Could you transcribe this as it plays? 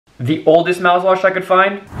the oldest mouthwash I could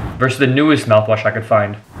find versus the newest mouthwash I could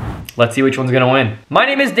find. Let's see which one's gonna win. My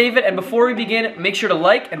name is David, and before we begin, make sure to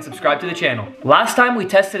like and subscribe to the channel. Last time we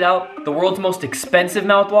tested out the world's most expensive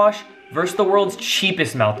mouthwash versus the world's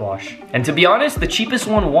cheapest mouthwash. And to be honest, the cheapest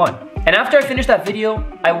one won. And after I finished that video,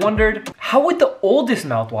 I wondered, how would the oldest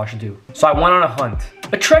mouthwash do? So I went on a hunt,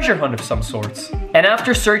 a treasure hunt of some sorts. And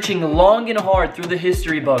after searching long and hard through the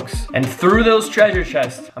history books and through those treasure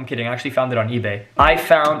chests, I'm kidding, I actually found it on eBay. I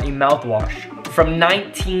found a mouthwash from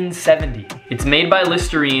 1970. It's made by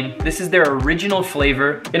Listerine. This is their original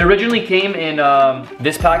flavor. It originally came in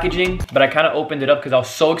this packaging, but I kind of opened it up because I was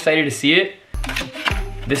so excited to see it.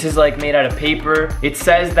 This is like made out of paper. It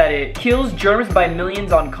says that it kills germs by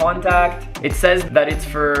millions on contact. It says that it's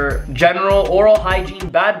for general oral hygiene,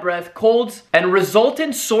 bad breath, colds, and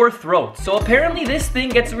resultant sore throats. So apparently this thing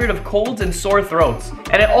gets rid of colds and sore throats.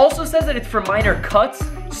 And it also says that it's for minor cuts,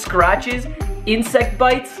 scratches, insect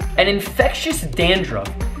bites, and infectious dandruff.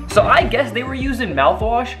 So I guess they were using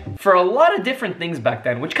mouthwash for a lot of different things back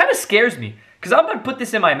then, which kind of scares me, because I'm gonna put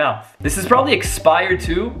this in my mouth. This is probably expired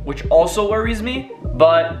too, which also worries me,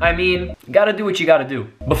 but I mean, gotta do what you gotta do.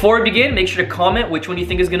 Before we begin, make sure to comment which one you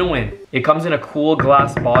think is gonna win. It comes in a cool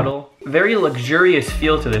glass bottle. Very luxurious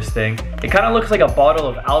feel to this thing. It kind of looks like a bottle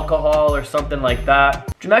of alcohol or something like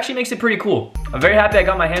that, which actually makes it pretty cool. I'm very happy I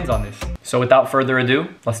got my hands on this. So without further ado,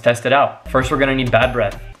 let's test it out. First, we're gonna need bad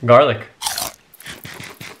breath. Garlic.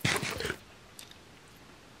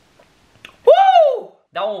 Woo!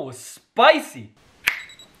 That one was spicy.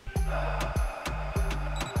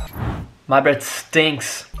 My breath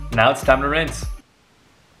stinks. Now it's time to rinse.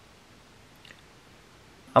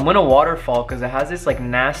 I'm gonna waterfall because it has this like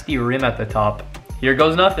nasty rim at the top. Here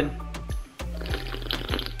goes nothing.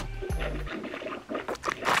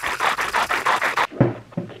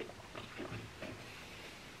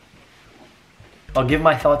 I'll give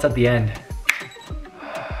my thoughts at the end.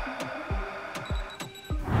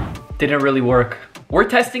 Didn't really work. We're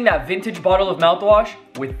testing that vintage bottle of mouthwash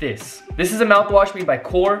with this. This is a mouthwash made by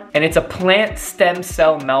Core, and it's a plant stem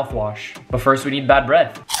cell mouthwash. But first we need bad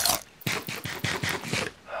breath.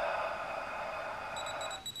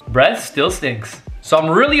 Breath still stinks. So I'm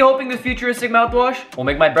really hoping this futuristic mouthwash will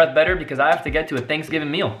make my breath better because I have to get to a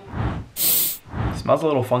Thanksgiving meal. Smells a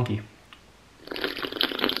little funky.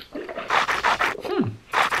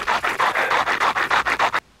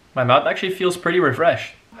 My mouth actually feels pretty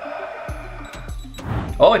refreshed.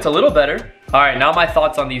 Oh, it's a little better. All right, now my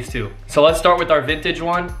thoughts on these two. So let's start with our vintage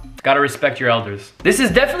one. Gotta respect your elders. This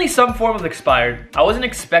is definitely some form of expired. I wasn't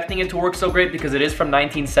expecting it to work so great because it is from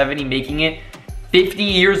 1970, making it 50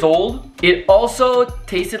 years old. It also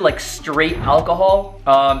tasted like straight alcohol,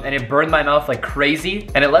 and it burned my mouth like crazy,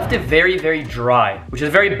 and it left it very, very dry, which is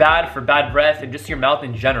very bad for bad breath and just your mouth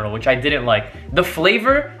in general, which I didn't like. The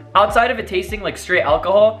flavor, outside of it tasting like straight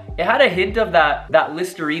alcohol, it had a hint of that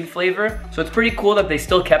Listerine flavor, so it's pretty cool that they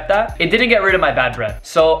still kept that. It didn't get rid of my bad breath.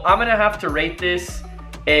 So I'm gonna have to rate this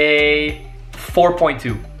a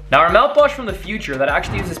 4.2. Now our mouthwash from the future that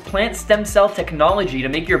actually uses plant stem cell technology to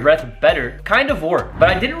make your breath better kind of worked, but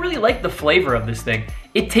I didn't really like the flavor of this thing.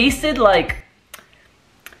 It tasted like,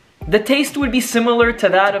 the taste would be similar to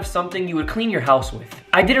that of something you would clean your house with.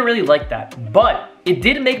 I didn't really like that, but it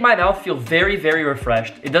did make my mouth feel very, very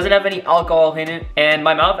refreshed. It doesn't have any alcohol in it, and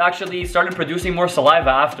my mouth actually started producing more saliva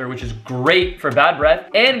after, which is great for bad breath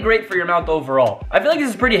and great for your mouth overall. I feel like this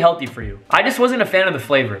is pretty healthy for you. I just wasn't a fan of the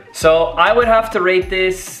flavor. So I would have to rate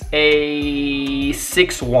this a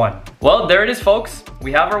 6.1. Well, there it is, folks.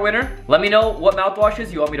 We have our winner. Let me know what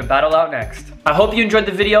mouthwashes you want me to battle out next. I hope you enjoyed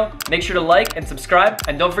the video. Make sure to like and subscribe,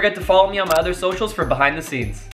 and don't forget to follow me on my other socials for behind the scenes.